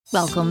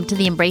Welcome to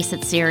the Embrace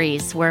It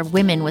series, where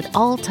women with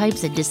all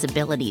types of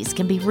disabilities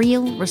can be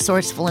real,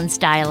 resourceful, and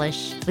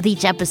stylish. With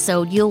each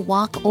episode, you'll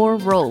walk or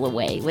roll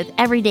away with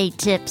everyday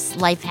tips,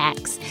 life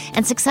hacks,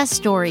 and success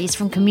stories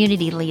from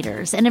community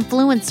leaders and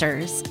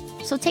influencers.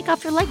 So take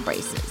off your leg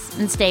braces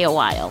and stay a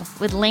while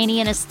with Lainey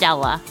and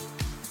Estella.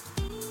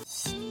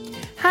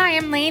 Hi,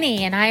 I'm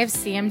Lainey, and I have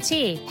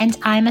CMT. And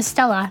I'm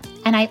Estella,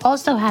 and I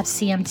also have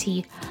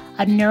CMT,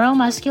 a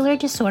neuromuscular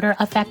disorder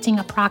affecting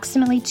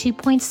approximately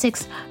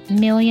 2.6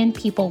 million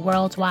people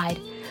worldwide.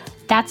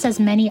 That's as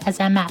many as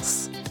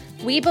MS.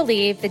 We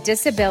believe that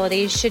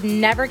disabilities should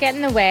never get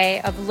in the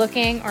way of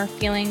looking or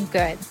feeling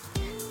good.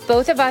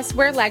 Both of us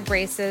wear leg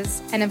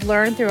braces and have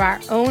learned through our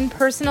own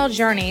personal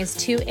journeys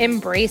to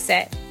embrace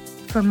it.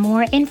 For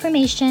more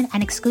information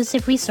and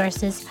exclusive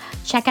resources,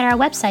 check out our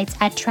websites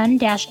at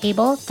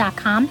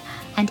trend-able.com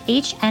and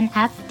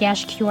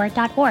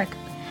hnf-cure.org.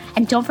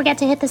 And don't forget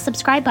to hit the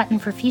subscribe button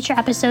for future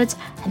episodes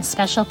and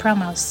special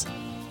promos.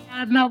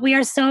 We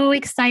are so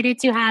excited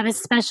to have a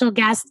special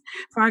guest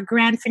for our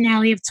grand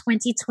finale of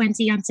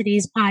 2020 on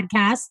today's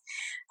podcast,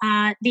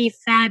 the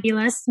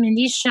fabulous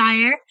Mindy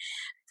Scheier,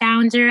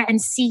 founder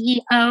and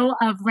CEO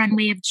of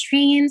Runway of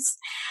Dreams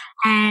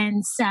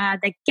and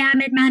the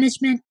Gamut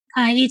Management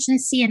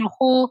Agency and a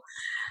whole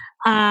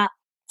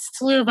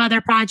slew of other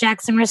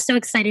projects. And we're so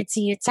excited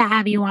to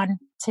have you on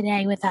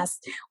today with us.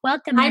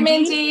 Welcome, Mindy. Hi,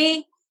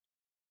 Mindy.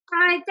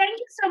 Hi, thank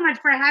you so much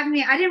for having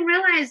me. I didn't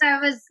realize I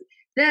was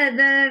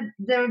the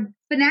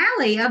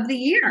finale of the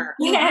year.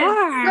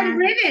 Some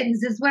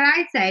ribbons is what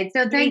I say.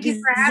 So thank you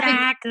for having me.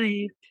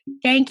 Exactly.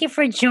 Thank you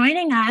for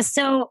joining us.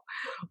 So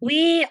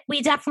we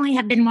definitely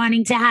have been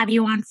wanting to have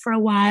you on for a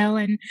while,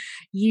 and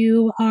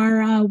you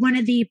are one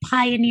of the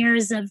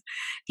pioneers of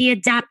the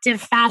adaptive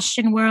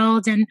fashion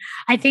world. And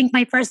I think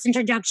my first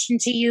introduction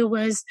to you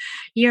was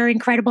your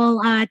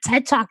incredible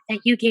TED Talk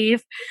that you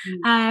gave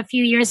a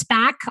few years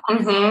back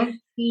on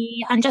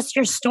just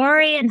your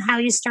story and how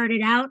you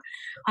started out.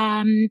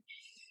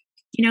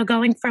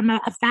 Going from a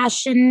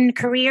fashion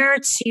career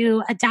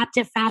to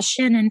adaptive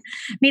fashion. And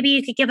maybe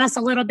you could give us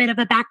a little bit of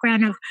a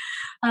background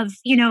of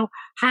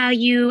how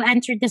you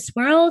entered this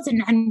world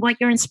and what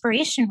your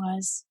inspiration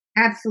was.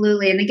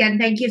 Absolutely. And again,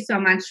 thank you so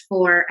much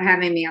for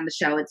having me on the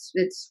show.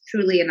 It's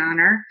truly an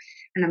honor.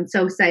 And I'm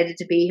so excited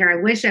to be here. I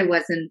wish I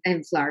wasn't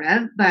in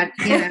Florida, but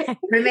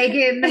we're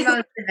making the most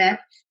of it.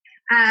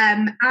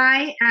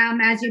 I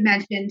am, as you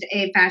mentioned,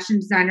 a fashion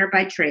designer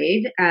by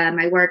trade.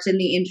 I worked in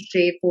the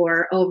industry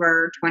for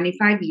over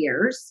 25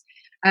 years.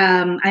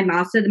 I'm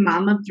also the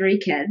mom of 3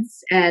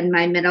 kids, and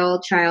my middle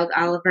child,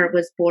 Oliver,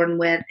 was born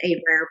with a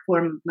rare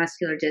form of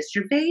muscular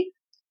dystrophy.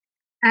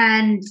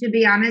 And to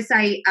be honest,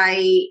 I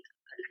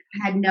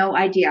had no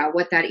idea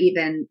what that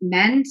even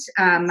meant.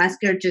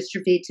 Muscular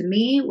dystrophy to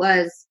me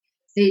was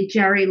the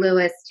Jerry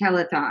Lewis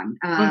telethon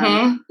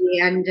at the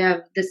end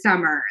of the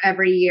summer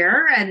every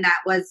year. And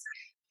that was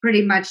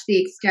pretty much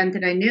the extent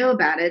that I knew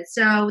about it.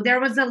 So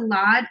there was a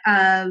lot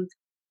of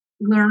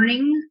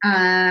learning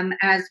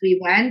as we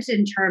went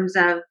in terms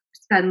of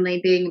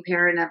suddenly being a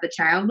parent of a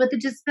child with a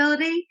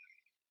disability.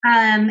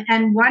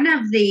 And one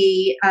of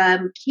the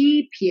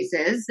key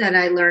pieces that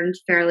I learned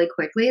fairly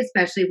quickly,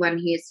 especially when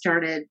he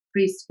started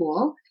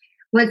preschool,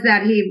 was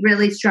that he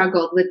really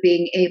struggled with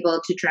being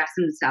able to dress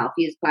himself,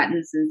 use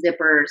buttons and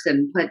zippers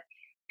and put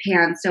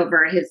pants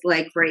over his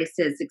leg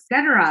braces,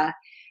 etc.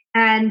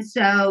 And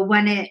so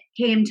when it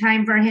came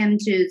time for him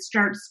to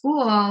start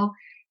school,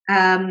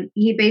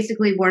 he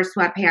basically wore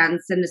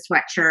sweatpants and a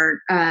sweatshirt,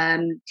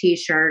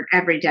 t-shirt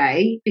every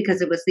day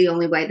because it was the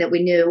only way that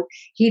we knew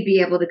he'd be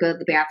able to go to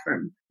the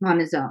bathroom on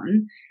his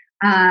own.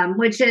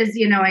 Which is,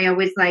 I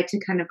always like to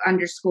kind of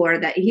underscore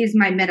that he's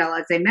my middle,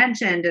 as I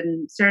mentioned,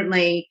 and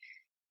certainly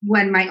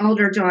when my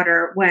older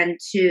daughter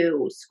went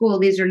to school,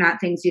 these are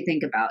not things you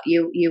think about.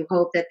 You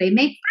hope that they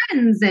make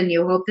friends and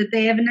you hope that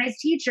they have a nice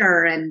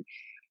teacher. And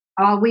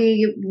all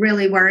we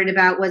really worried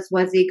about was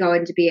he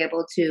going to be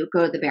able to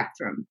go to the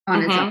bathroom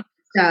on his own?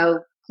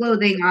 So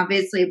clothing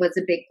obviously was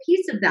a big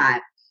piece of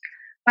that.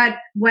 But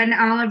when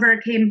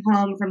Oliver came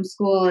home from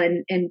school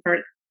in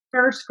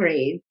first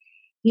grade,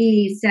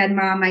 he said,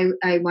 "Mom, I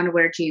want to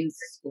wear jeans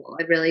to school.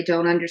 I really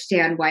don't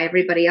understand why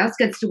everybody else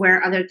gets to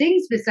wear other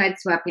things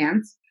besides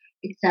sweatpants,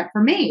 except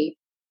for me."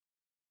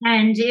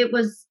 And it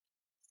was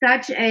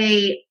such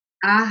a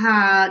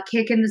aha,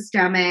 kick in the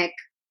stomach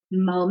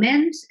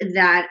moment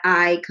that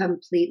I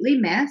completely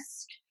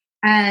missed.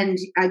 And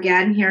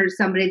again, here's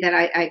somebody that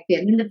I've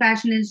been in the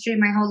fashion industry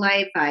my whole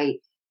life. I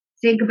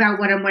think about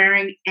what I'm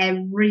wearing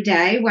every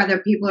day,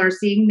 whether people are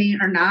seeing me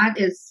or not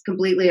is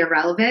completely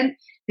irrelevant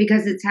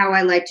because it's how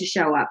I like to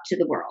show up to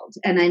the world.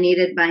 And I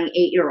needed my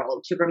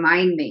 8-year-old to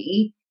remind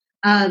me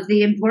of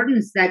the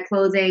importance that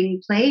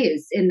clothing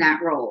plays in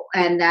that role.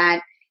 And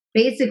that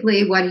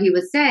basically what he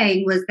was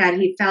saying was that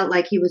he felt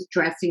like he was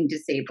dressing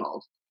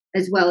disabled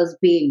as well as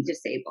being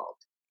disabled.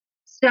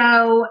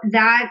 So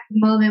that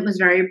moment was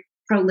very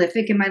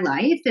prolific in my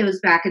life. It was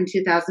back in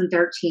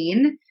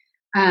 2013.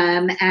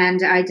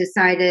 And I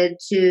decided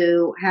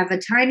to have a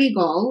tiny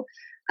goal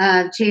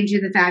of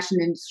changing the fashion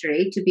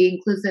industry to be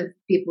inclusive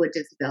of people with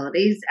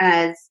disabilities,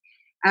 as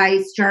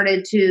I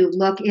started to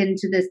look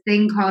into this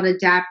thing called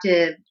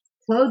adaptive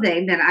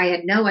clothing that I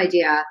had no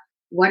idea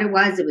what it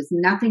was. It was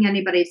nothing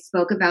anybody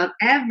spoke about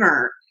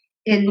ever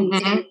in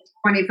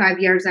 25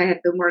 years I had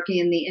been working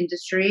in the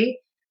industry.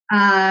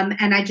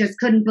 And I just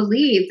couldn't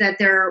believe that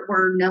there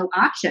were no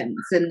options.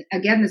 And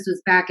again, this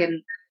was back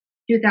in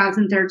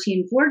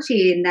 2013,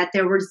 14, that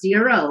there were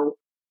zero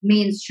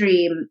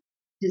mainstream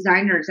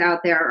designers out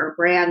there or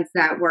brands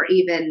that were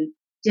even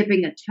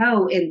dipping a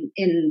toe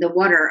in the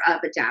water of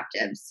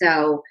adaptive.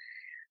 So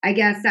I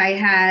guess I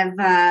have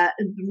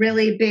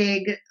really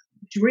big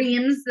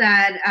dreams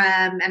that,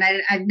 and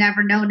I've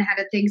never known how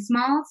to think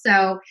small.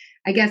 So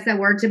I guess that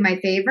worked in my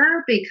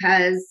favor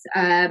because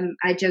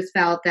I just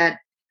felt that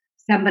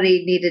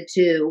somebody needed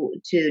to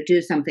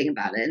do something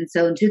about it. And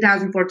so in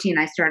 2014,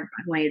 I started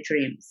Runway of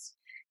Dreams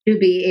to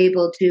be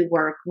able to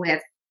work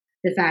with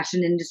the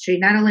fashion industry,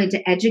 not only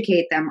to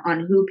educate them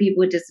on who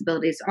people with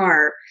disabilities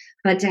are,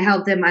 but to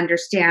help them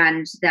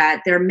understand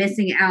that they're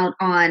missing out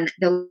on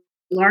the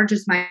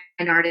largest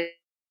minority,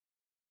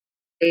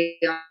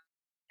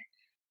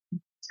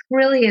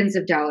 trillions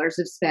of dollars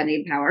of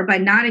spending power by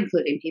not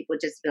including people with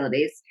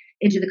disabilities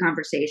into the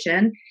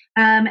conversation,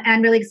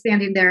 and really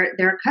expanding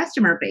their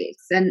customer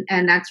base.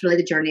 And that's really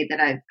the journey that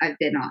I've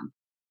been on.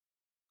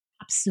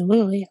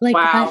 Absolutely. Like,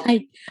 wow.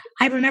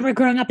 I remember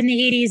growing up in the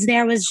 80s,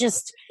 there was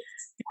just,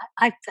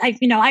 I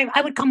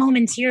would come home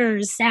in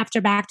tears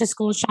after back to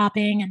school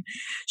shopping and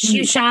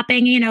shoe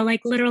shopping,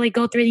 like literally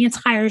go through the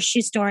entire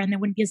shoe store and there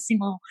wouldn't be a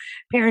single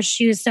pair of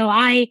shoes. So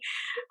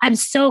I'm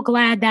so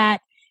glad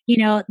that,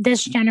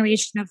 this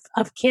generation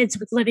of kids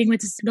living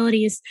with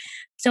disabilities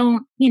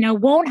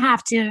won't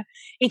have to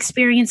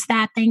experience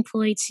that,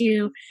 thankfully,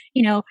 to,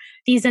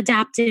 these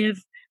adaptive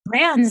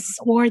brands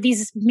or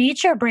these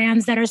major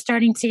brands that are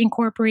starting to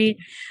incorporate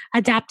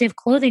adaptive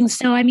clothing.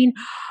 So, I mean,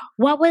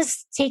 what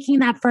was taking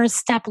that first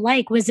step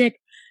like? Was it,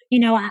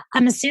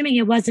 I'm assuming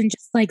it wasn't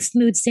just like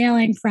smooth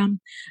sailing from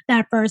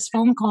that first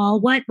phone call.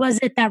 What was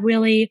it that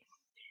really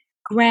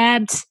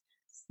grabbed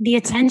the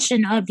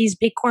attention of these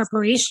big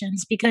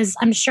corporations? Because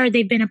I'm sure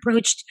they've been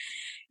approached,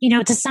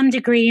 to some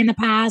degree in the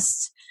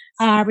past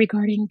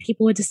regarding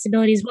people with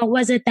disabilities. What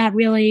was it that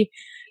really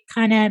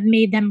kind of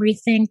made them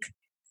rethink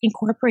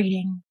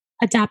incorporating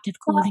adaptive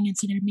clothing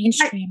into their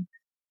mainstream?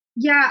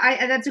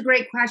 That's a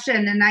great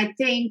question. And I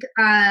think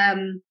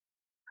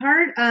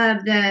part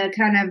of the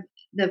kind of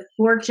the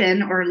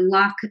fortune or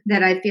luck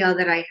that I feel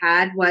that I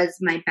had was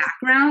my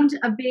background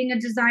of being a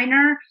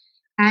designer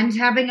and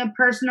having a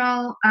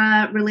personal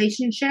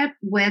relationship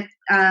with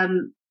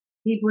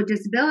people with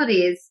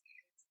disabilities.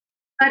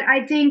 But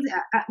I think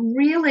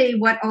really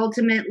what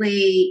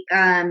ultimately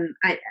I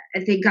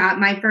think got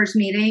my first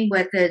meeting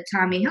with the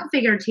Tommy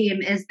Hilfiger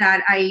team is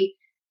that I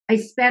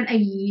spent a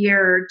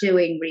year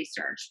doing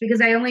research because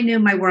I only knew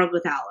my world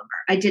with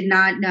Oliver. I did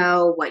not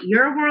know what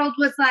your world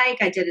was like.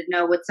 I didn't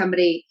know what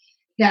somebody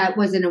that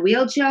was in a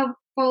wheelchair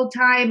full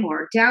time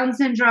or Down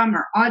syndrome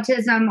or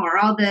autism or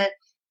all the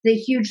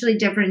hugely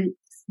different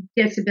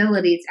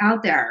disabilities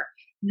out there,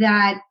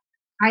 that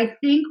I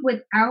think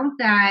without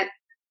that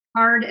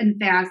hard and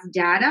fast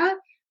data,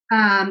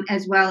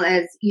 as well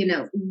as,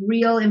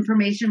 real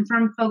information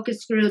from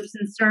focus groups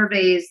and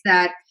surveys,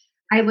 that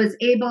I was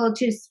able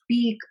to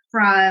speak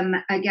from,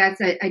 I guess,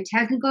 a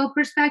technical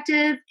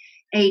perspective,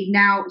 a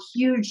now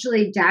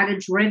hugely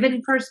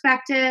data-driven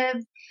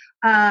perspective,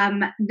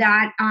 and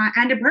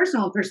a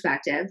personal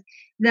perspective,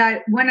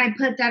 that when I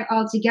put that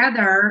all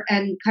together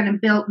and kind of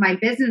built my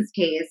business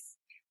case,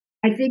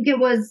 I think it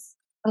was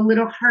a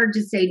little hard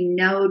to say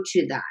no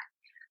to that.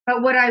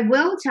 But what I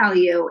will tell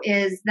you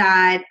is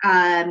that,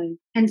 and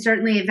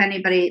certainly if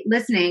anybody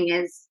listening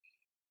is,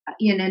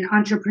 an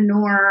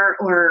entrepreneur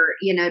or,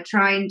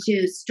 trying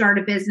to start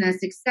a business,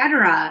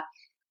 etc.,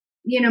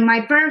 when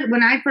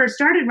I first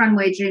started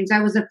Runway Dreams,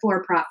 I was a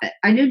for-profit.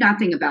 I knew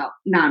nothing about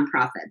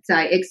nonprofits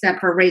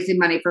except for raising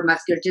money for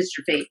muscular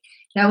dystrophy.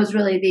 That was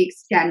really the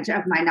extent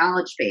of my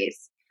knowledge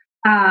base.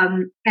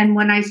 And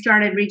when I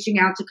started reaching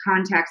out to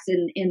contacts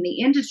in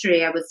the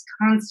industry, I was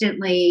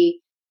constantly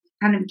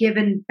kind of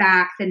given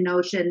back the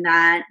notion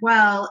that,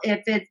 well,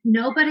 if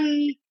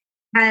nobody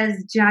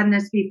has done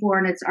this before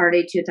and it's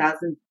already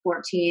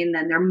 2014,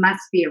 then there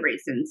must be a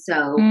reason.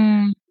 So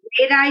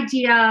great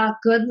idea,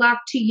 good luck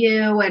to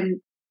you, and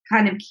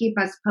kind of keep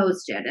us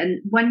posted.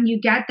 And when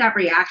you get that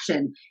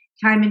reaction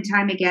time and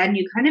time again,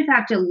 you kind of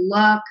have to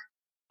look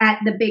at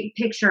the big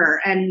picture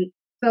and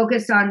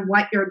focus on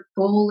what your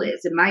goal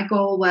is. And my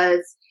goal was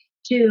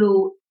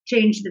to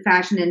change the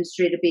fashion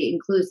industry to be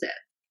inclusive.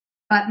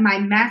 But my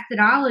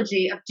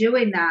methodology of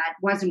doing that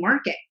wasn't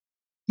working.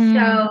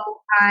 So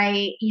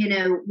I,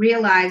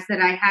 realized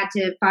that I had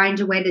to find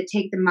a way to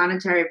take the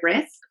monetary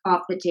risk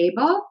off the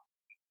table.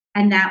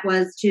 And that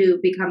was to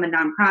become a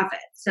nonprofit,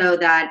 so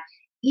that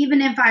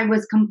even if I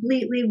was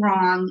completely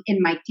wrong in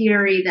my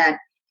theory that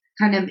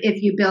kind of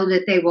if you build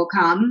it, they will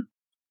come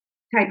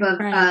type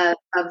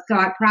of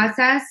thought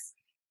process,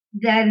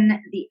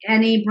 then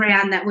any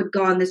brand that would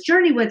go on this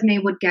journey with me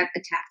would get a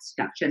tax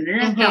deduction.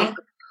 And it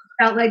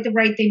felt like the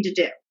right thing to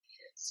do.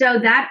 So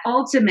that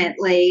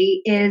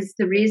ultimately is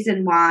the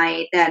reason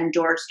why then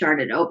doors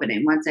started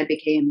opening once I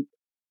became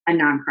a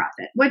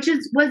nonprofit, which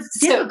was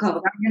difficult.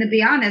 I'm going to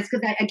be honest,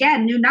 because I,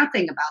 again, knew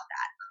nothing about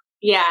that.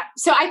 Yeah.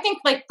 So I think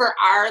like for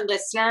our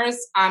listeners,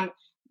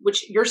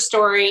 which your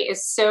story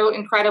is so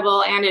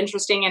incredible and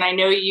interesting. And I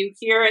know you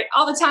hear it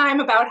all the time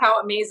about how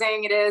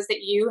amazing it is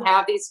that you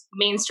have these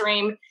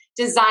mainstream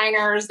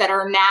designers that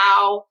are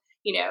now,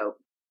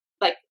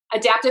 like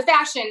adaptive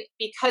fashion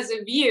because of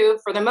you,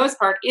 for the most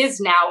part,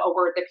 is now a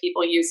word that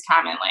people use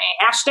commonly.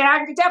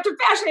 Hashtag adaptive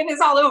fashion is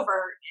all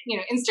over,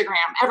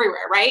 Instagram,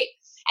 everywhere, right?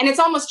 And it's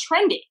almost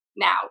trendy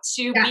now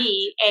to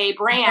be a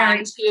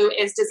brand who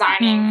is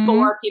designing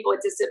for people with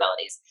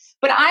disabilities.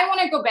 But I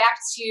want to go back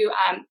to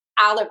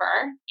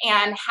Oliver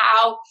and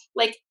how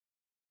like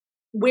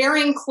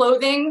wearing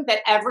clothing that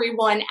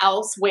everyone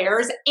else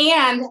wears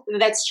and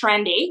that's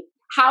trendy.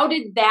 How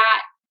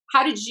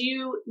did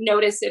you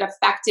notice it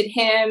affected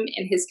him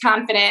and his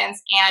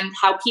confidence and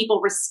how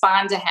people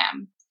respond to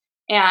him?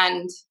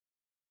 And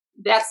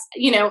that's,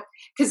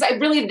 because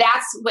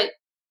that's what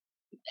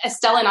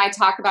Estella and I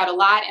talk about a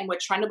lot and what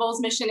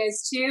Trendable's mission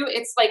is too.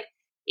 It's like,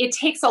 it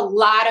takes a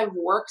lot of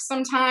work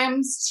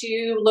sometimes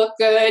to look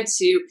good,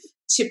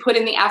 to put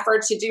in the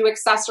effort to do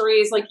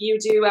accessories like you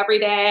do every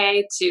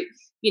day, to,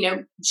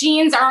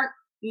 jeans aren't,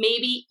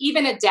 maybe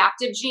even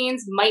adaptive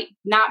jeans might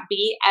not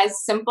be as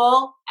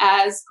simple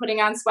as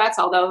putting on sweats,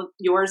 although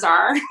yours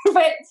are.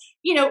 But,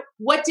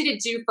 what did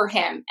it do for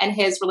him and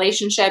his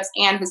relationships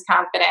and his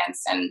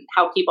confidence and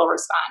how people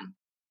respond?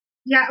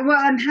 Yeah, well,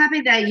 I'm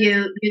happy that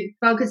you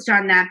focused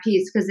on that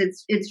piece because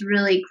it's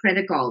really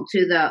critical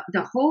to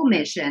the whole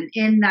mission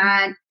in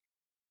that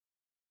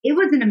it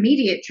was an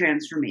immediate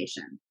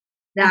transformation.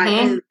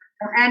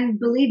 And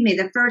believe me,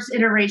 the first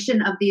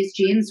iteration of these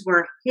jeans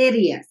were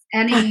hideous.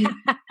 Any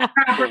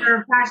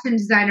proper fashion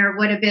designer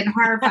would have been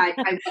horrified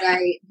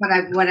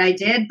by what I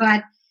did,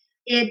 but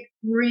it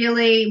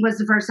really was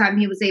the first time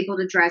he was able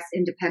to dress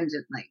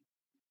independently.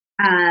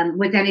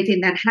 With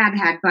anything that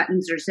had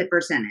buttons or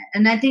zippers in it.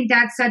 And I think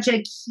that's such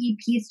a key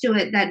piece to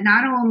it, that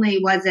not only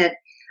was it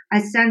a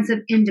sense of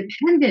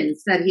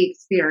independence that he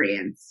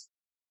experienced,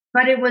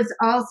 but it was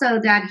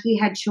also that he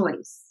had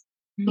choice.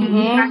 He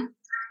had to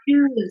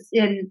choose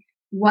in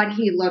what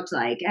he looked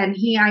like. And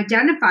he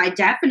identified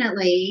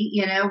definitely,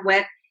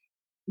 with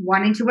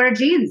wanting to wear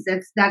jeans.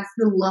 That's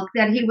the look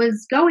that he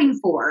was going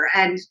for.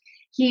 And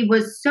he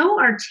was so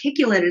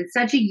articulate at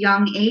such a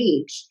young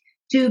age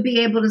to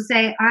be able to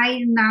say,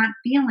 I'm not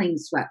feeling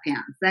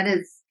sweatpants. That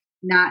is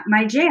not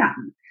my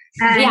jam.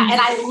 And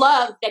I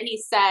love that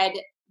he said,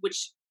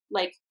 which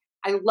like,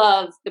 I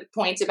love the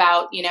point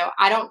about,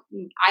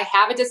 I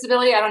have a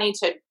disability. I don't need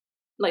to,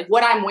 like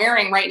what I'm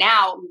wearing right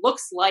now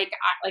looks like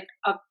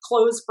a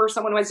clothes for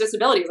someone with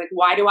disabilities. Like,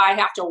 why do I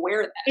have to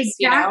wear this?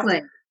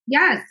 Exactly.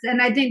 Yes.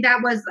 And I think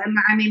that was,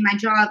 my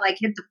jaw like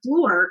hit the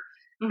floor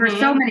for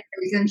so many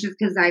reasons, just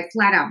because I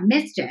flat out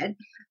missed it.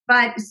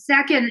 But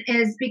second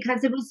is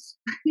because it was,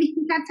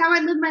 that's how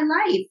I live my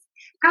life.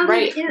 How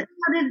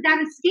did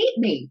that escape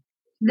me?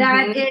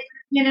 That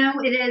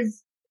it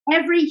is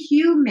every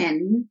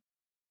human,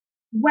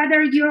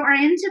 whether you are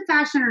into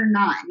fashion or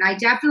not. And I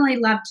definitely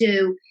love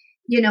to,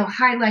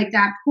 highlight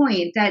that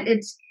point that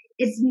it's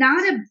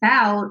not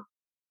about,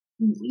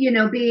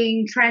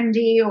 being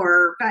trendy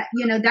or,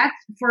 that's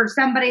for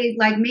somebody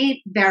like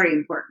me, very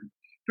important.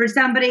 For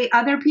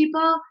other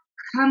people,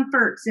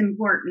 comfort's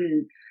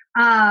important.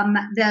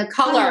 The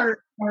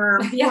color are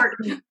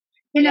important.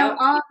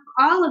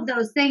 All of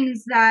those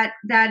things that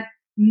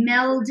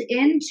meld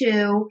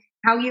into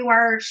how you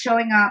are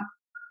showing up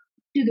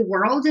to the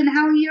world and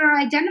how you're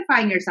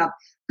identifying yourself.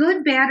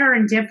 Good, bad, or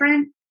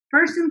indifferent,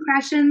 first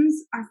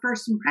impressions are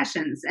first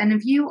impressions. And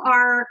if you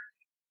are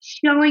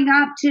showing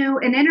up to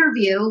an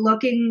interview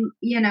looking,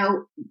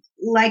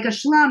 like a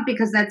schlump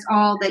because that's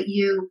all that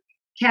you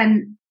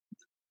can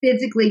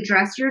physically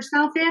dress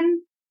yourself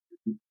in,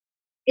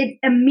 it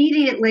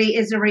immediately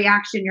is a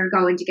reaction you're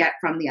going to get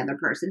from the other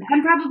person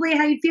and probably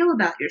how you feel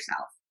about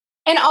yourself.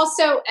 And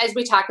also, as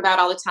we talk about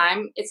all the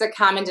time, it's a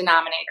common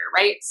denominator,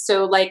 right?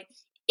 So like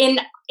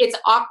it's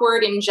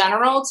awkward in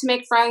general to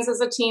make friends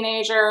as a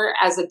teenager,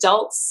 as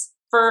adults,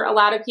 for a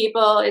lot of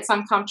people, it's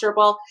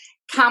uncomfortable.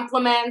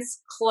 Compliments,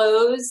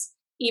 clothes,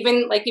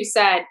 even like you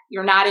said,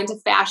 you're not into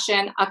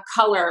fashion, a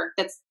color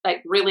that's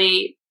like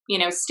really,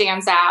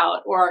 stands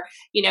out, or,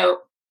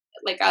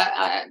 like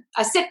a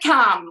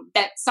sitcom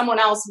that someone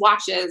else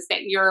watches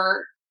that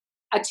you're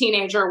a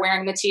teenager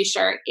wearing the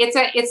t-shirt.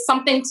 It's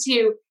something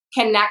to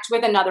connect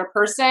with another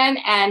person.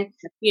 And,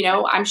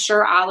 I'm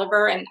sure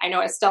Oliver and I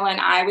know Estella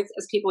and I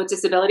as people with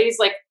disabilities,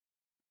 like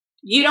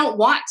you don't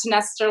want to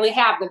necessarily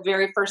have the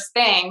very first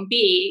thing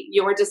be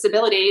your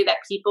disability that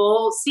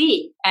people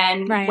see.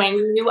 And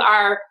when you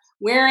are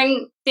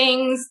wearing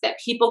things that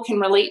people can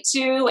relate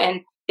to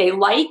and they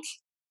like,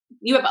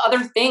 you have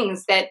other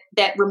things that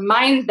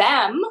remind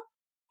them,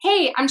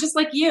 hey, I'm just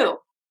like you.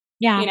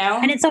 Yeah.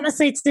 And it's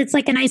honestly, it's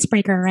like an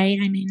icebreaker, right?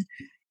 I mean,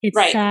 it's,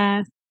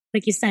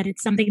 like you said,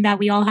 it's something that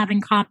we all have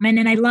in common.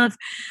 And I love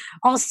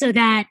also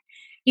that,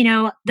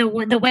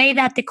 the way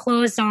that the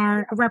clothes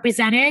are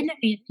represented,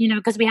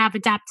 because we have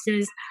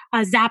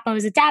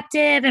Zappos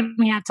Adaptive, and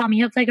we have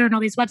Tommy Hilfiger and all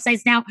these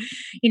websites now,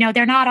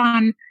 they're not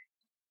on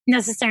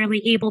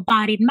necessarily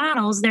able-bodied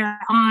models. They're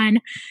on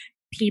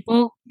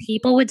people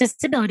with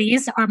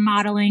disabilities are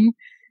modeling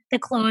the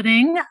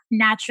clothing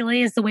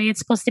naturally is the way it's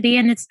supposed to be.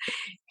 And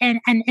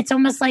it's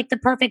almost like the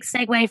perfect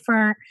segue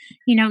for,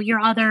 your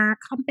other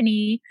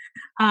company,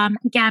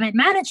 Gamut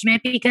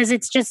Management, because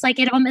it's just like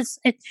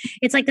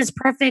it's like this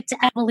perfect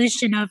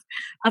evolution of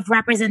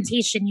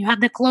representation. You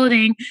have the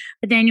clothing,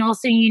 but then you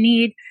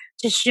need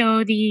to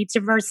show the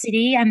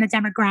diversity and the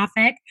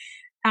demographic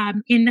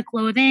in the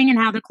clothing and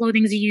how the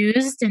clothing's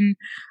used. And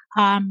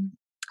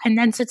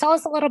then, so tell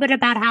us a little bit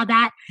about how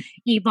that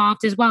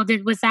evolved as well.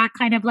 Was that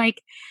kind of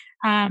like,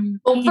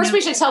 first we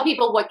should tell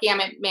people what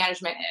Gamut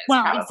Management is.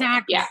 Well, probably.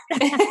 exactly. Yeah.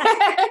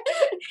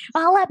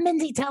 Well, I'll let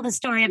Mindy tell the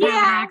story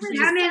about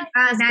Gamut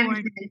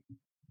Management.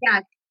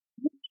 Yes.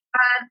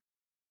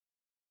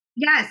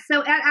 Yes.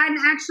 So, and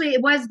actually,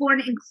 it was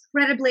born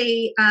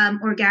incredibly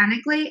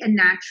organically and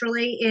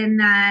naturally, in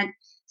that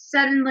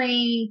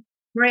suddenly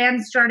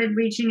brands started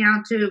reaching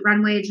out to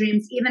Runway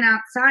Dreams, even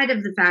outside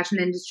of the fashion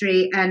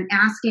industry, and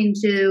asking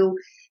to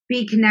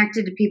be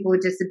connected to people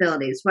with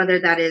disabilities, whether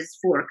that is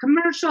for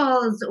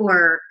commercials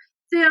or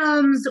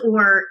films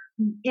or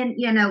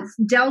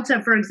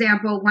Delta, for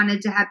example,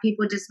 wanted to have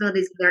people with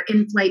disabilities in their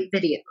in-flight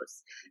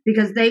videos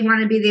because they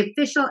want to be the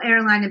official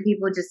airline of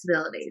people with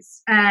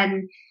disabilities.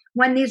 And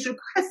when these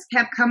requests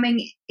kept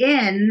coming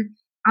in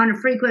on a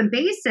frequent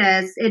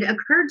basis, it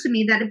occurred to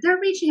me that if they're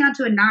reaching out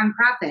to a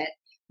nonprofit,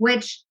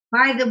 which,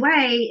 by the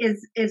way,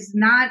 is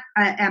not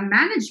a talent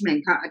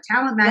management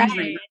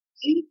company,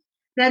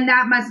 then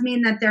that must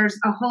mean that there's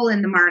a hole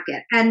in the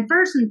market. And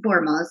first and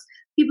foremost,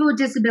 people with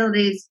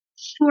disabilities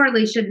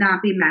surely should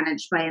not be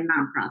managed by a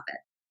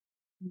nonprofit.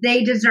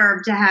 They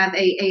deserve to have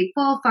a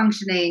full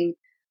functioning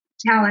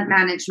talent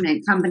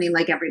management company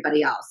like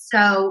everybody else.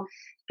 So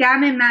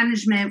Gamut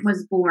Management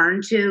was born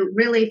to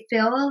really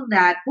fill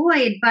that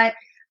void. But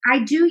I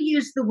do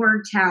use the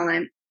word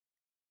talent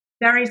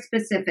very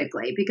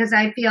specifically because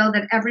I feel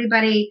that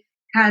everybody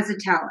has a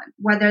talent,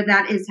 whether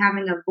that is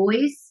having a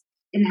voice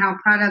in how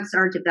products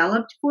are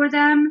developed for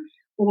them,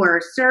 or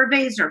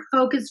surveys or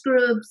focus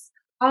groups,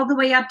 all the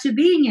way up to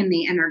being in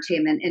the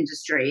entertainment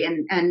industry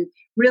and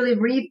really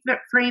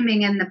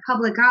reframing in the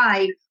public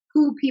eye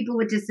who people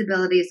with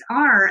disabilities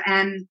are.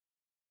 And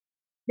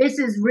this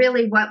is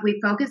really what we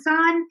focus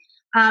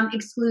on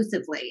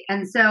exclusively.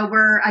 And so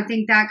I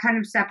think that kind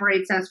of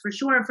separates us for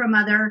sure from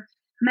other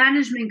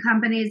management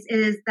companies,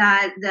 is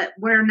that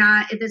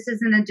this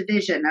isn't a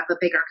division of a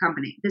bigger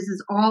company. This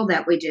is all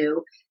that we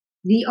do.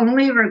 The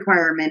only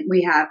requirement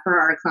we have for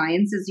our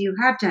clients is you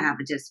have to have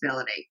a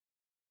disability.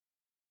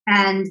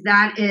 And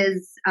that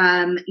is,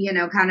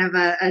 kind of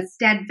a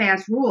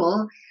steadfast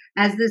rule,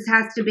 as this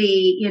has to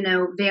be,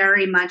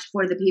 very much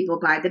for the people,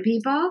 by the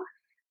people.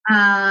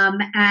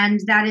 And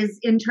that is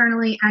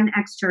internally and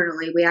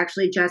externally. We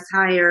actually just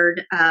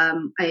hired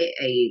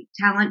a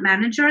talent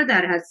manager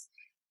that has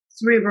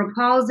cerebral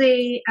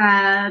palsy.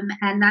 And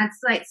that's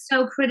like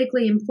so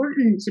critically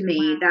important to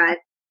me that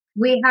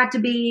we had to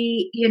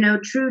be,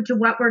 true to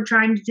what we're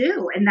trying to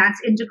do. And that's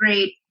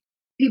integrate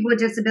people with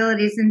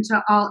disabilities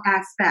into all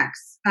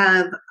aspects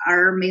of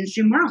our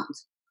mainstream world.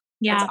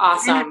 Yeah. That's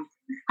awesome.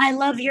 I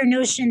love your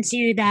notion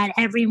too, that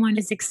everyone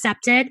is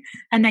accepted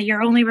and that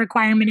your only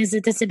requirement is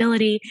a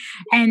disability.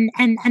 And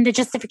the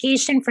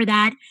justification for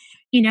that,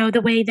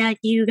 the way that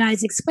you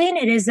guys explain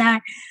it is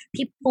that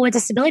people with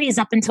disabilities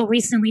up until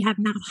recently have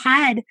not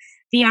had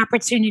the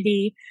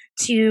opportunity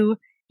to,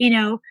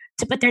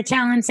 to put their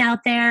talents out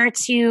there,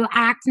 to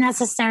act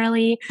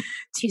necessarily,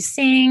 to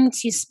sing,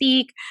 to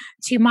speak,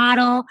 to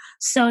model,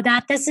 so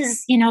that this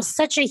is,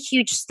 such a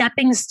huge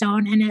stepping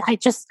stone. And I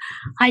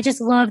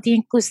just love the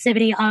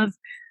inclusivity of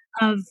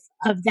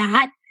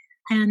that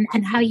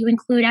and how you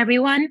include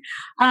everyone,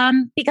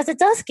 because it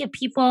does give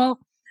people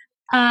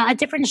a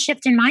different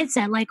shift in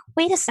mindset. Like,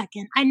 wait a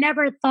second, I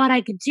never thought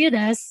I could do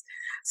this,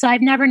 so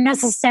I've never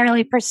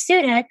necessarily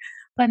pursued it.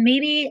 But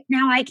maybe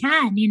now I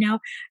can,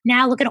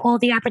 now look at all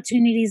the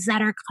opportunities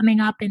that are coming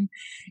up in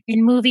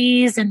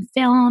movies and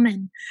film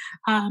and,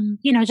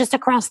 just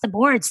across the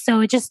board.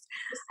 So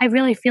I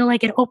really feel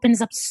like it opens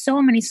up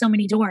so many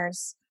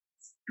doors.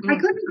 I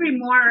couldn't agree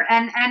more.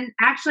 And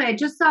actually, I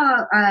just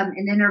saw an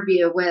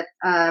interview with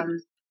a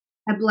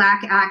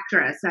Black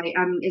actress.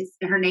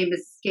 Her name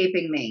is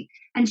escaping me.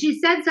 And she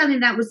said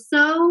something that was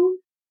so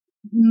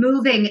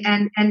moving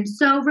and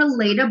so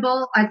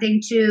relatable, I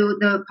think, to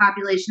the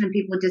population of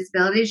people with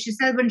disabilities. She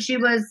said when she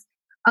was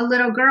a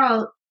little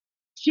girl,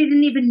 she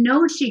didn't even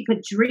know she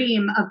could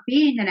dream of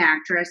being an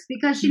actress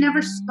because she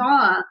never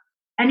saw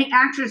any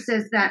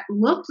actresses that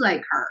looked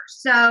like her.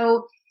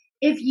 So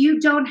if you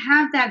don't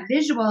have that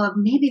visual of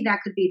maybe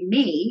that could be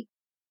me,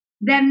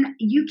 then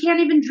you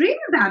can't even dream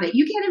about it.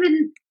 You can't even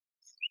think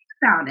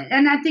about it.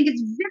 And I think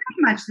it's very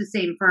much the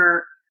same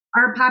for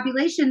our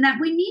population, that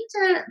we need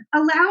to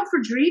allow for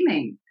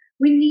dreaming.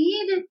 We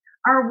need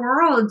our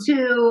world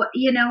to,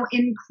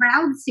 in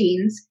crowd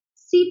scenes,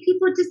 see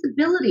people with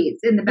disabilities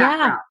in the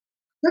background.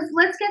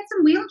 Let's get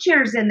some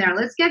wheelchairs in there.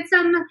 Let's get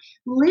some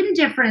limb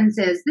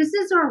differences. This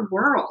is our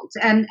world,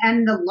 and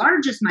the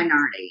largest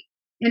minority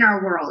in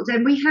our world.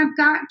 And we have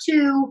got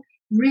to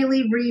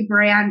really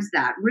rebrand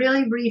that,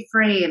 really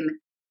reframe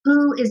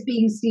who is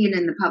being seen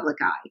in the public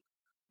eye.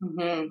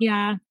 Mm-hmm.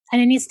 Yeah.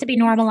 And it needs to be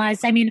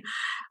normalized. I mean,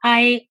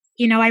 I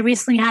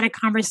recently had a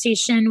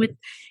conversation with,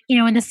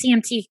 in the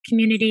CMT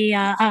community,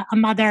 a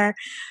mother,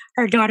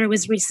 her daughter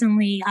was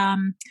recently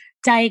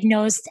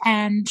diagnosed,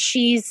 and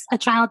she's a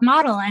child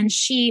model. And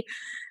she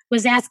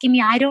was asking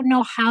me, I don't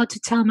know how to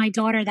tell my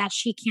daughter that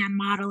she can't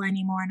model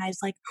anymore. And I was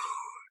like,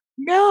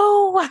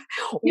 no,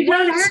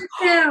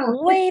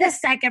 wait a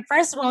second.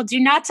 First of all, do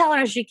not tell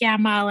her she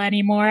can't model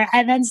anymore.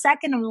 And then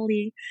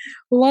secondly,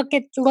 look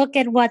at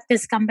what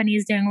this company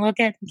is doing. Look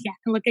at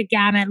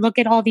Gamut. Look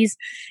at all these,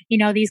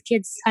 these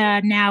kids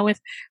now with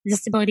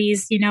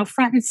disabilities,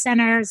 front and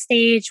center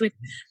stage with,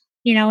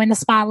 in the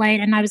spotlight.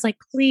 And I was like,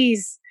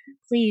 please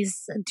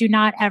do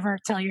not ever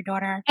tell your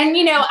daughter. And,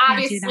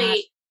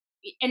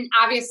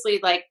 obviously,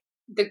 like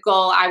the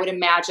goal, I would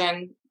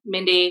imagine,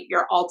 Mindy,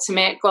 your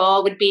ultimate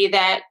goal would be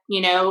that,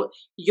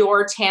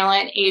 your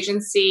talent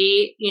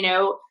agency,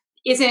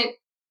 isn't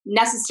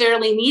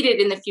necessarily needed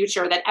in the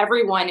future, that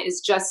everyone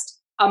is just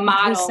a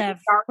model,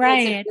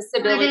 right?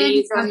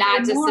 Disabilities or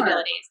not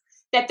disabilities.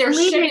 That there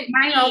shouldn't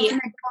be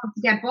ultimate goal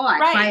to get bought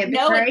by a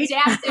no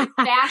adaptive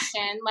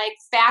fashion. Like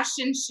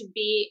fashion should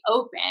be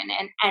open,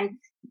 and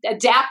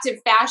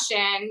adaptive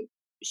fashion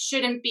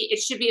shouldn't be. It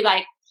should be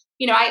like,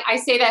 I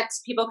say that to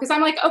people because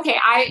I'm like, okay,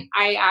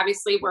 I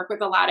obviously work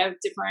with a lot of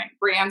different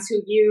brands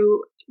who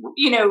you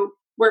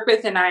work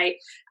with, and I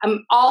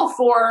am all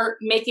for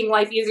making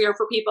life easier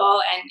for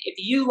people. And if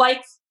you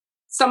like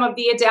some of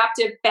the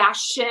adaptive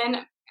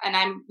fashion, and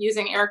I'm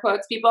using air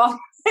quotes, people,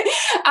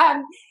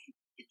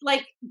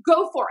 like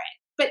go for it.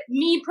 But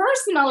me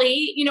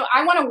personally,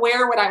 I want to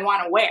wear what I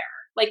want to wear.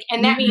 Like,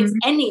 and that means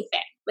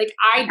anything. Like,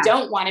 I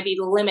don't want to be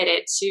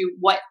limited to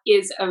what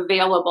is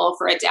available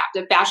for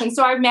adaptive fashion.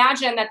 So I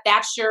imagine that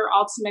that's your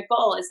ultimate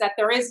goal, is that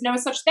there is no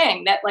such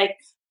thing, that like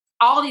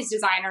all these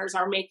designers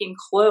are making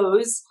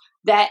clothes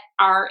that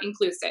are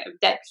inclusive,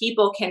 that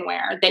people can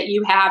wear, that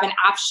you have an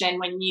option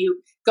when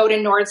you go to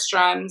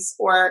Nordstrom's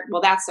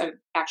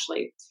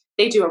actually,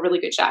 they do a really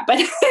good job, but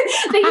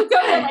then you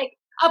go to like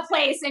a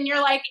place and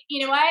you're like,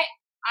 you know what?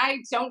 I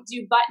don't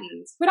do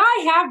buttons, but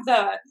I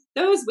have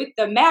those with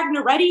the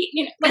Magna Ready,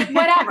 like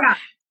whatever,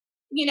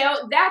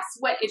 that's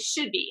what it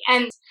should be.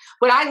 And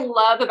what I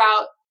love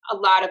about a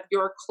lot of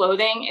your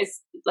clothing is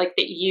like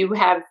that you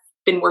have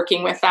been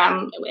working with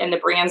them and the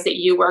brands that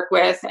you work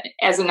with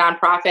as a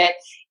nonprofit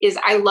is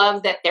I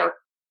love that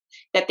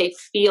they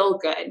feel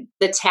good,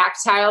 the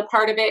tactile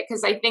part of it.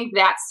 Cause I think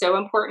that's so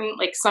important.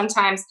 Like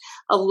sometimes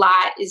a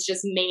lot is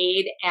just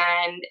made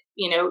and,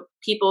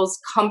 people's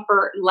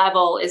comfort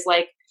level is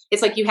like,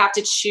 it's like you have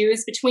to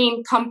choose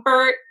between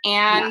comfort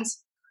and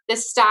the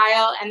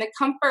style, and the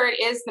comfort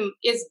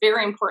is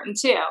very important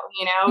too.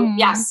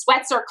 Yes,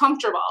 sweats are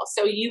comfortable,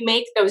 so you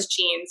make those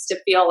jeans to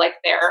feel like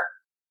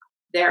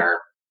they're.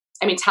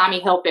 I mean, Tommy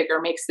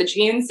Hilfiger makes the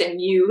jeans,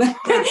 and you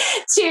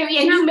too, and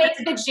you make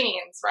the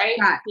jeans, right?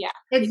 Yeah,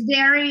 it's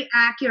very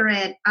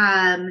accurate.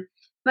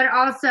 But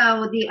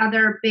also the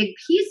other big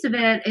piece of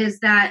it is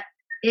that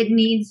it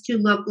needs to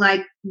look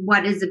like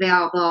what is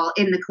available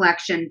in the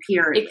collection.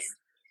 Period.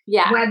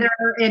 Yeah. Whether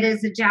it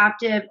is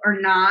adaptive or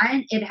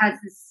not, it has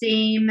the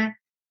same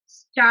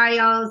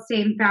style,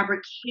 same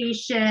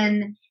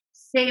fabrication,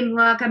 same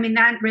look. I mean,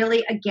 that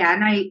really,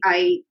 again,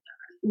 I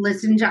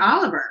listened to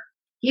Oliver.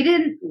 He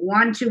didn't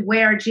want to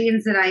wear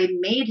jeans that I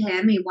made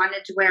him. He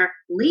wanted to wear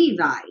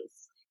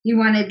Levi's. He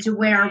wanted to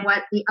wear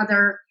what the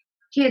other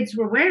kids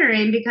were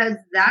wearing because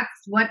that's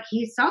what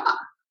he saw.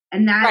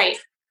 And that's right.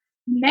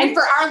 And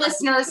for our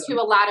listeners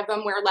who a lot of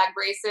them wear leg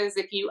braces,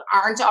 if you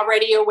aren't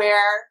already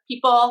aware,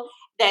 people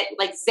that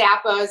like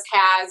Zappos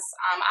has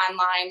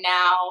online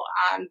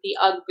now, the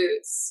UGG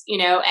boots,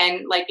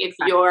 and like if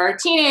your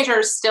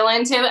teenager's still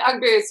into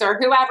UGG boots or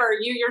whoever,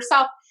 you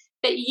yourself,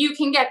 that you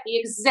can get the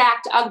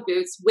exact UGG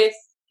boots with,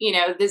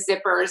 the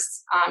zippers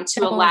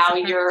to allow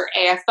your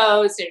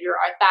AFOs and your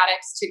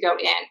orthotics to go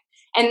in.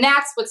 And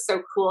that's what's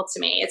so cool to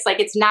me. It's like,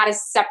 it's not a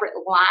separate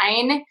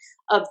line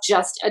of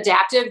just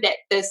adaptive, that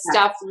this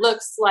stuff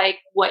looks like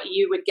what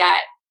you would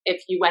get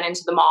if you went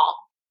into the mall,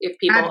 if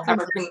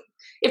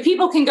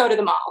people can go to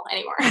the mall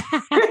anymore.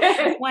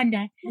 One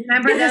day.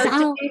 Remember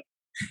those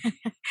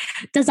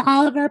does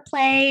Oliver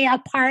play a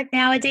part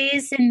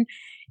nowadays in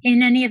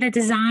any of the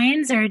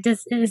designs, or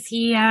is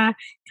he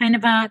kind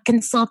of a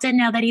consultant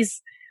now that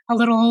he's a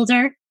little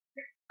older?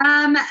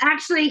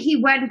 Actually, he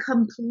went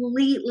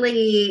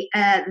completely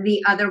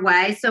the other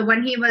way. So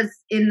when he was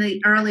in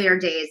the earlier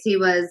days, he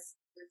was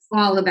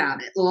all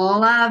about it.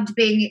 Loved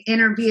being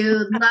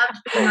interviewed,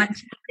 loved being on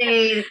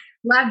TV,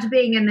 loved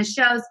being in the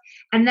shows.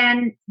 And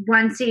then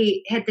once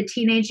he hit the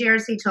teenage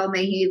years, he told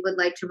me he would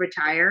like to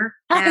retire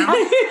now.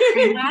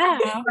 Wow.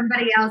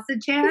 Somebody else a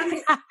chance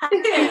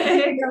in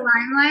the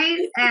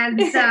limelight.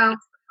 And so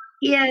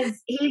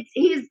he's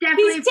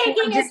definitely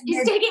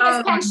he's taking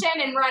his pension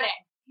and running.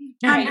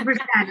 100%.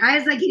 I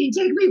was like, can you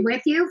take me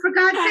with you, for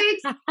God's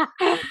sakes?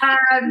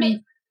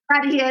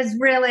 But he is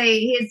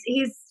really,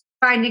 he's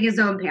finding his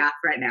own path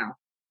right now.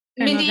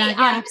 Mindy,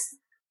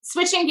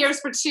 switching gears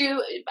for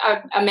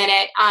a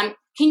minute,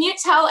 can you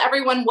tell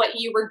everyone what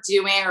you were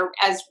doing, or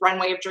as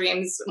Runway of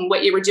Dreams, and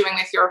what you were doing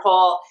with your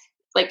whole,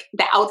 like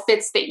the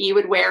outfits that you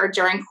would wear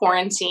during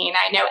quarantine?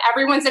 I know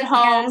everyone's at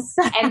home,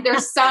 and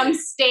there's some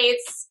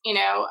states,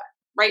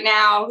 right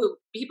now who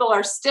people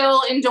are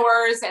still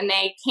indoors and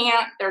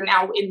they're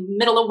now in the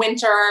middle of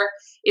winter.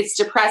 It's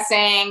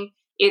depressing.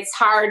 It's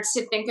hard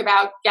to think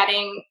about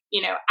getting,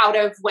 out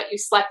of what you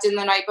slept in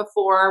the night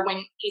before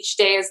when each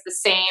day is the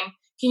same.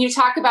 Can you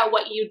talk about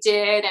what you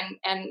did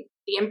and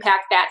the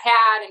impact that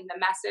had and the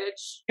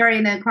message?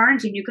 During the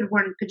quarantine, you could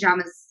wear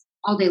pajamas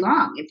all day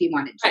long if you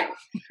wanted to.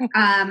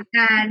 Right.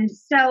 And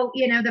so,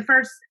 the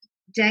first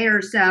day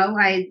or so,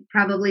 I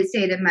probably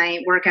stayed in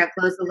my workout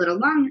clothes a little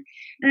long.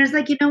 And I was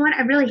like, you know what?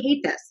 I really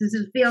hate this. This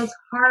feels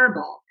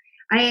horrible.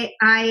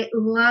 I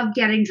love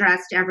getting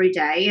dressed every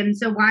day. And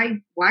so why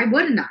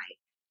wouldn't I?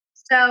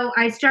 So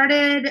I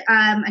started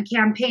a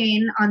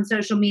campaign on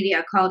social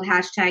media called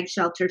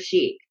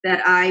 #ShelterChic,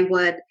 that I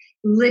would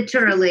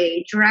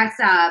literally dress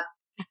up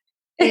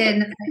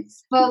in a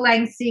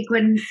full-length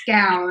sequins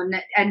gown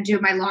and do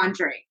my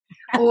laundry,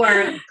 or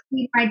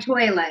clean my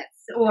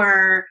toilets,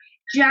 or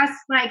just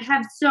like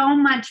have so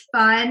much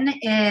fun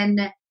in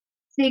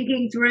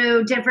thinking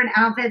through different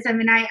outfits. I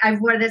mean, I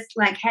wore this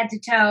like head to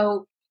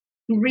toe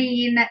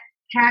green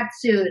cat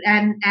suit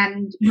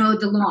and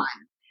mowed the lawn.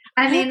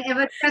 I mean, it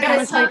was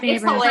just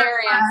it's hilarious.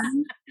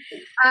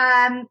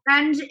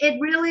 And it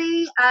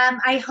really,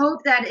 I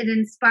hope that it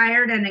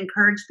inspired and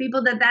encouraged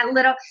people that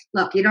little,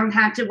 look, you don't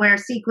have to wear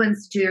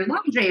sequins to your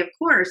laundry, of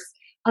course,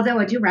 although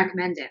I do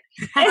recommend it.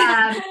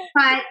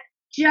 But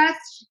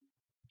just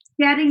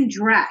getting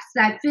dressed,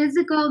 that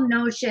physical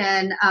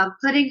notion of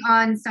putting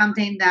on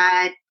something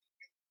that,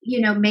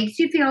 makes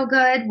you feel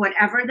good,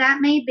 whatever that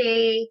may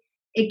be.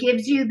 It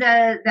gives you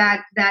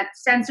that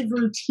sense of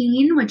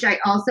routine, which I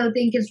also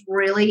think is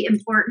really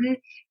important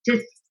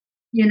to,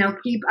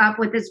 keep up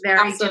with this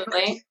very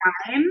difficult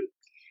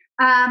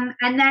time.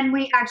 And then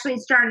we actually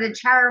started a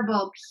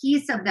charitable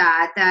piece of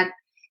that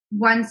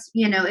once,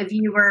 if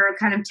you were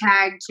kind of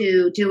tagged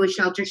to do a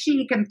Shelter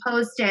Chic and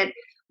post it,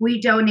 we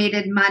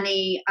donated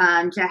money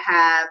to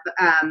have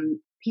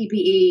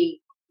PPE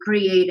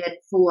created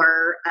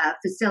for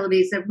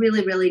facilities that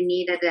really, really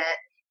needed it.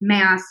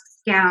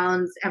 Masks,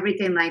 gowns,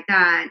 everything like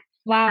that.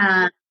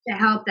 Wow. To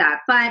help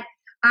that. But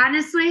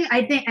honestly,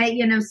 I think,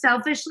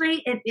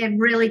 selfishly, it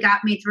really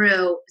got me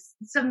through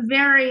some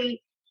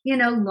very,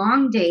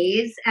 long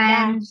days.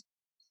 And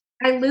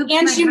I looped.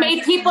 And you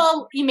made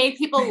people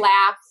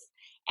laugh.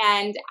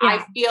 And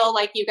I feel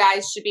like you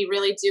guys should be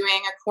really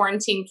doing a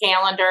quarantine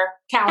calendar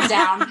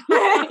countdown.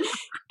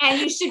 And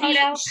you should be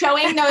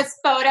showing those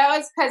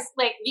photos, because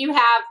like you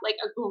have like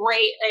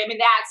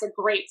that's a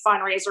great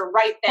fundraiser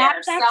right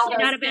there.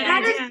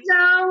 That is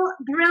so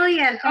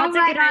brilliant. Oh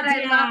my God,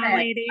 I love it.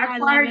 Lady. A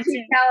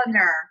quarantine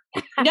calendar.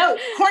 No,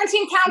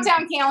 quarantine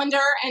countdown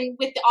calendar, and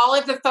with all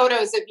of the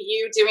photos of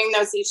you doing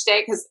those each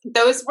day, because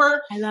those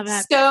were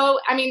so,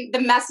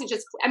 the message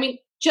is,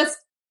 just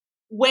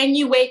when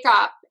you wake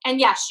up, and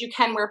yes, you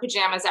can wear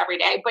pajamas every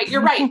day, but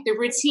you're right. The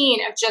routine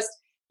of just,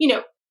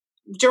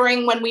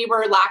 during when we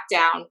were locked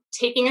down,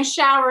 taking a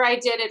shower, I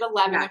did at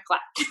 11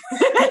 o'clock.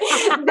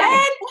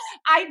 Then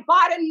I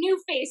bought a new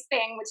face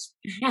thing, which,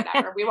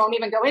 whatever, we won't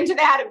even go into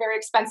that, a very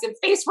expensive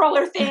face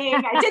roller thing.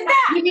 I did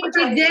that.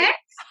 You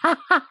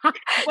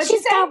did?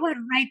 She's got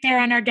one right there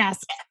on her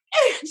desk.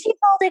 She's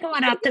holding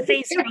one up, the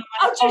face roller.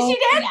 Oh, she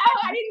did? Oh,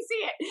 I didn't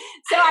see it.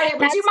 So I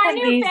would do my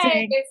new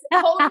face,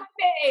 hold my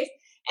face.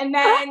 And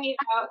then,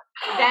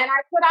 then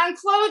I put on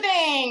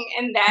clothing,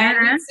 and then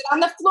we sit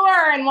on the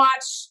floor and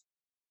watch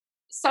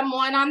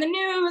someone on the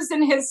news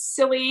and his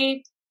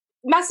silly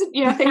message,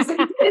 things like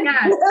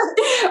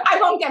that.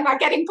 I'm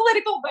not getting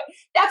political, but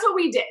that's what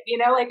we did,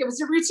 it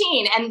was a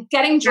routine, and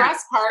getting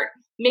dressed part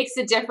makes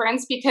a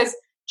difference, because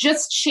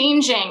just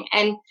changing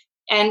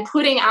and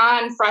putting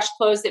on fresh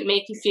clothes that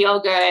make you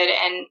feel good.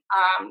 And,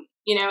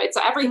 it's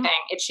everything.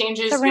 It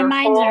changes the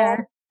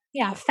reminder.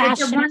 Fashion.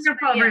 It's a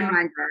wonderful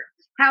reminder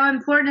how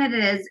important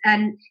it is,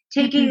 and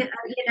taking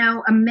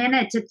a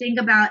minute to think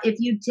about if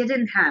you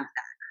didn't have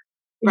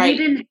that, if you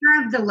didn't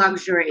have the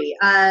luxury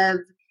of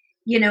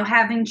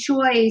having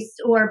choice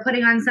or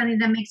putting on something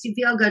that makes you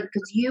feel good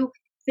because you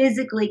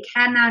physically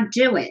cannot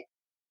do it.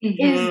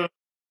 Is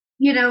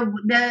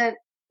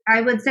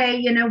I would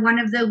say one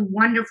of the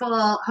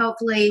wonderful,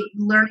 hopefully,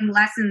 learning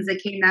lessons that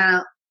came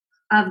out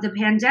of the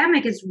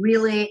pandemic is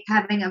really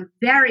having a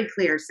very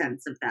clear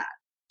sense of that.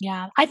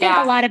 Yeah, I think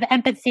a lot of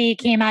empathy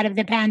came out of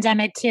the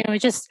pandemic too.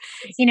 Just,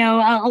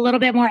 a little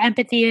bit more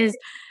empathy is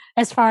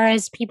as far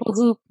as people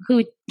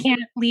who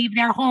can't leave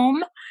their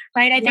home,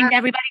 right? I think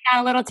everybody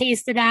got a little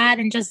taste of that,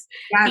 and just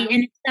the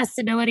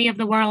inaccessibility of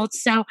the world.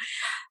 So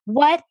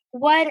what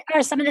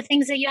are some of the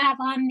things that you have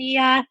on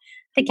the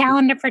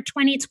calendar for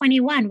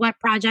 2021? What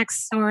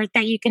projects or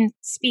that you can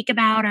speak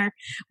about, or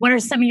what are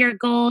some of your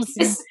goals?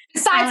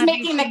 Besides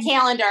making the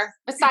calendar,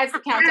 besides the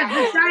countdown.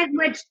 Besides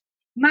which,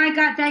 my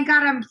God, thank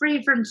God I'm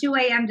free from 2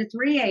 a.m. to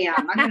 3 a.m.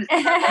 I'm going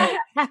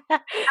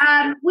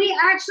to we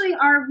actually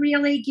are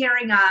really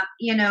gearing up.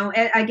 You know,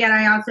 again,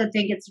 I also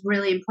think it's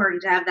really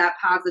important to have that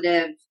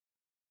positive,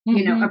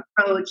 you know,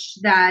 approach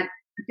that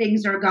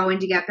things are going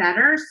to get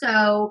better.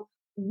 So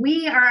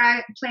we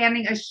are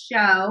planning a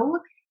show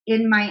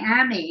in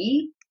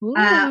Miami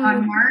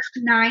on March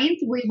 9th.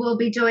 We will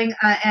be doing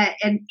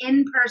an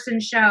in-person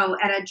show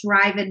at a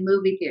drive-in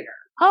movie theater.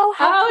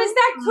 Oh, is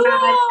that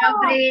cool?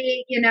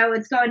 Nobody, you know,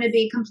 it's going to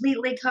be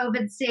completely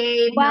COVID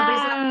safe. Wow.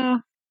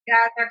 Nobody's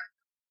got their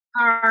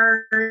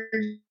cars.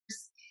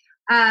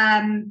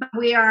 But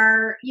we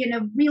are, you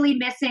know, really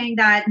missing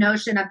that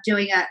notion of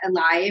doing a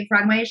live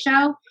runway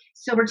show.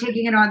 So we're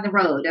taking it on the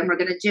road, and we're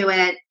going to do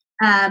it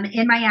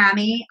in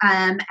Miami,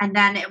 and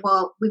then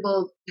we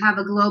will have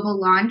a global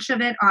launch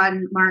of it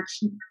on March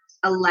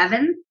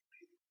 11th.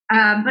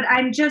 But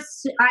I'm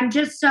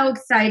just so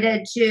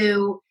excited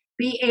to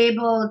be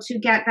able to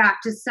get back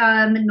to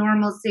some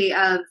normalcy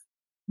of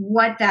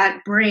what that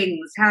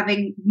brings,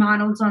 having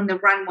models on the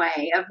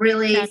runway, of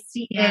really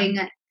seeing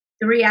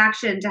the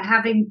reaction to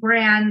having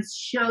brands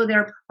show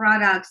their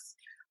products,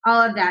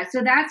 all of that.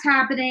 So that's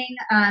happening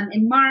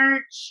in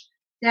March.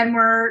 Then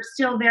we're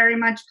still very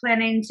much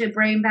planning to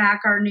bring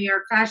back our New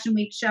York Fashion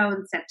Week show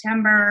in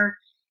September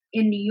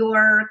in New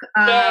York.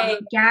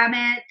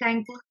 Gamut,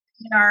 thankfully,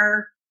 we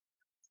are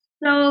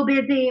so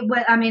busy.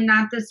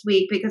 Not this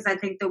week, because I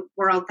think the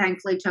world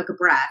thankfully took a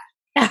breath.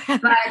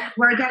 But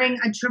we're getting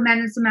a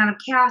tremendous amount of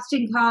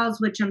casting calls,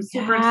 which I'm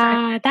super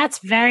excited. That's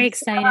very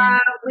exciting.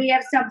 We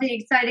have something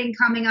exciting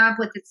coming up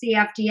with the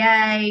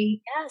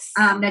CFDA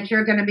that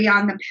you're going to be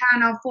on the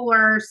panel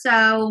for.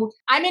 So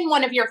I'm in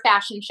one of your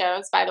fashion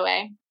shows, by the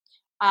way,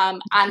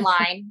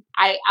 online.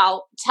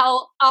 I'll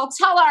tell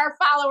our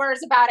followers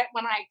about it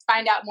when I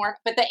find out more.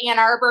 But the Ann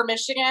Arbor,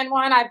 Michigan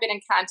one, I've been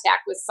in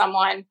contact with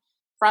someone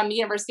from the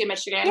University of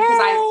Michigan,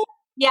 because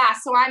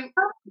so I'm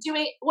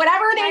doing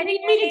whatever they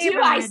need me to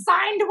do. I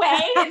signed away,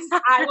 and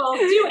I will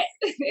do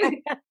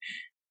it.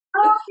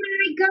 Oh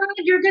my God,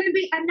 you're going to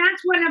be, and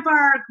that's one of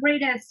our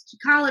greatest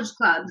college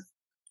clubs,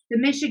 the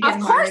Michigan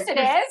one. Of course it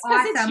is,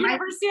 because it's awesome.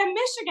 University of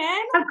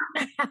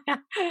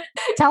Michigan.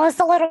 Tell us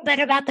a little bit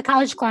about the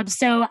college club.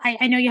 So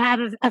I know you have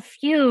a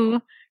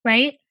few,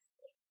 right?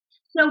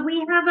 So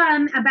we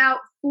have about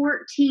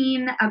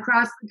 14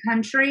 across the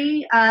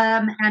country,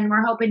 and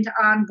we're hoping to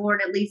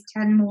onboard at least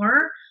 10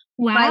 more.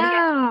 Wow. By the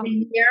end of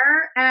the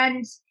year.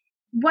 And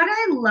what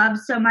I love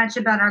so much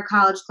about our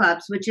college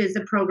clubs, which is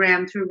a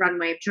program through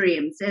Runway of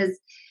Dreams, is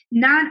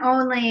not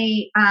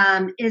only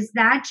is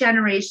that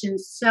generation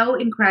so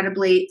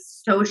incredibly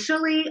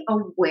socially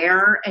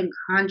aware and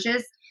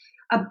conscious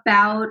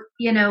about,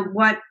 you know,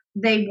 what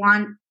they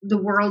want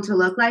the world to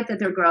look like that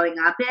they're growing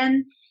up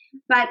in,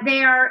 but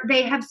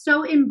they have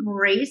so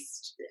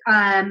embraced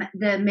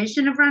the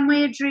mission of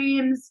Runway of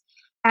Dreams,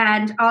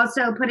 and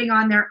also putting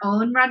on their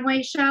own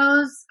runway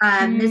shows.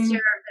 This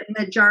year,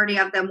 the majority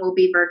of them will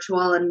be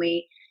virtual, and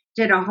we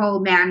did a whole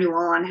manual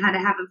on how to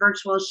have a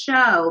virtual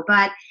show.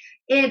 But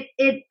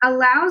it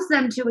allows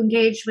them to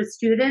engage with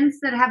students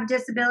that have a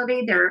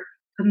disability, their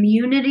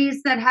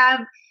communities that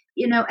have,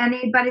 you know,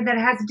 anybody that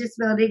has a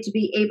disability to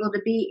be able to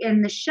be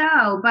in the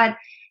show. But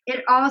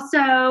it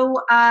also,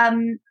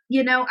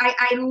 you know,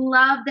 I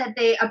love that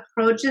they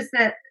approach us,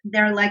 that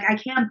they're like, I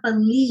can't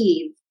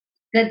believe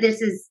that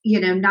this is, you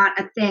know, not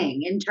a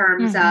thing in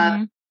terms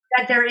of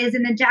that there is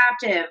an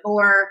adaptive,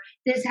 or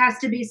this has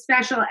to be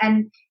special.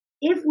 And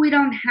if we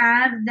don't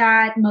have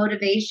that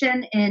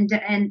motivation in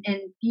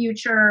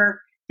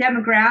future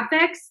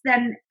demographics,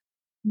 then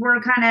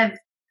we're kind of,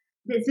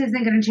 this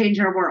isn't going to change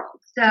our world.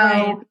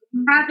 So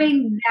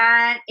having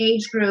that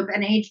age group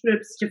and age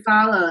groups to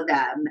follow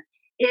them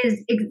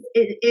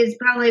is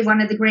probably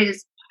one of the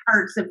greatest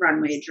parts of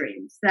Runway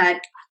Dreams,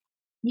 that,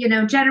 you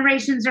know,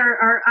 generations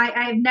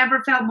I've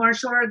never felt more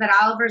sure that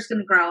Oliver's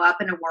going to grow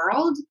up in a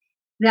world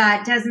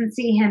that doesn't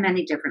see him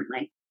any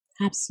differently.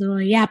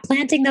 Absolutely. Yeah.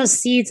 Planting those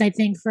seeds, I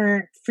think,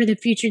 for the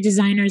future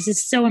designers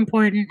is so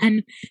important.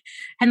 And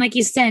like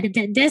you said,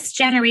 this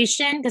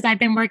generation, because I've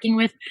been working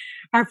with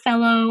our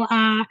fellow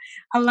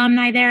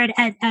alumni there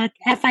at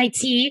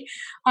FIT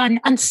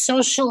on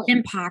social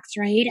impact,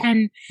 right?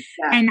 And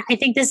I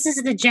think this is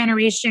the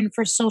generation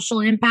for social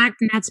impact,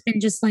 and that's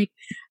been just like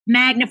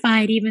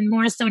magnified even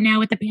more so now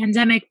with the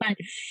pandemic. But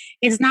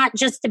it's not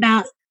just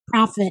about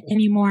profit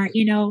anymore.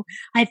 You know,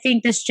 I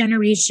think this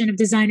generation of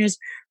designers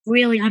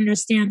really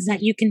understands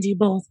that you can do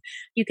both.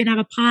 You can have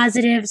a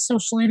positive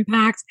social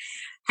impact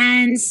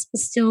and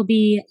still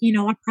be, you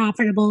know, a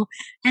profitable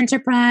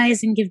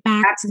enterprise and give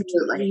back to the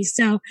community.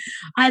 So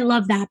I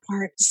love that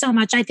part so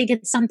much. I think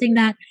it's something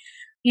that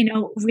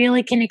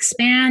really can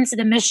expand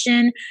the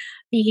mission,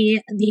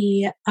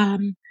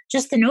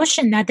 just the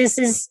notion that this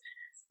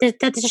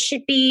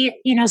should be,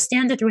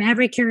 standard through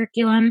every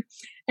curriculum,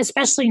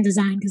 especially in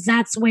design, because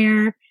that's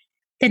where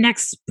the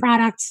next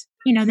products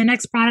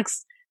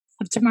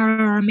of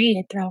tomorrow are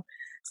made through.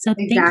 So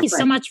Thank you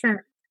so much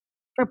for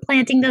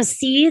planting those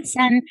seeds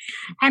and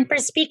for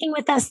speaking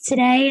with us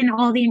today and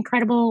all the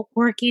incredible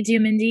work you do,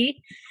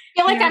 Mindy. I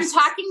feel like I'm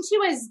talking to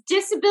a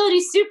disability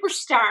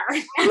superstar.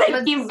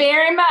 Thank you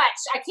very much.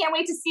 I can't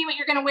wait to see what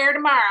you're going to wear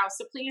tomorrow.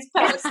 So please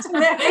post.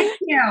 Thank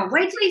you.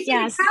 Wait till you see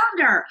the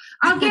calendar.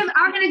 I'm going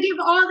to give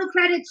all the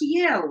credit to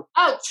you.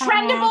 Oh,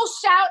 Trendable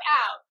shout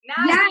out.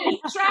 Not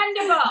me.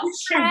 Trendable.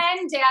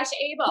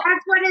 Trend-able.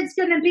 That's what it's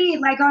going to be,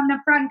 like on the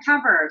front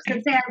cover.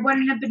 Since I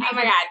wouldn't have been. Oh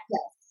my God.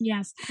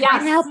 Yes.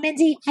 And now,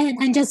 Mindy,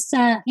 and just,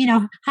 how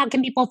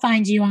can people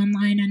find you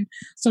online and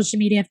social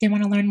media if they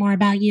want to learn more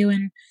about you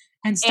and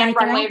start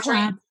their own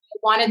club? They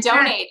want to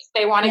donate.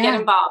 They want to get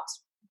involved.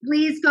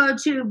 Please go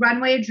to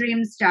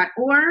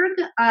runwaydreams.org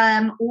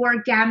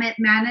or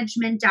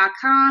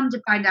gamutmanagement.com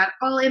to find out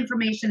all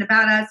information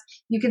about us.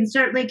 You can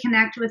certainly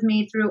connect with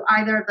me through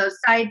either of those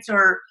sites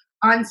or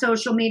on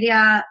social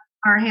media.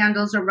 Our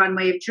handles are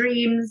Runway of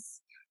Dreams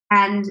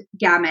and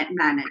Gamut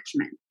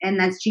Management, and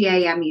that's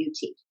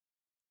GAMUT.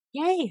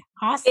 Yay.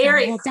 Awesome.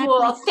 Very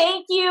cool.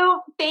 Thank you.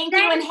 Thank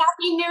you. And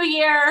Happy New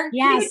Year.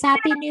 Yes.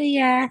 Happy New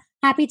Year.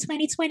 Happy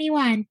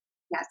 2021.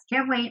 Yes.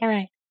 Can't wait. All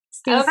right.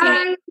 Stay safe.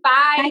 Bye.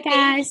 Bye, guys.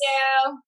 Thank you.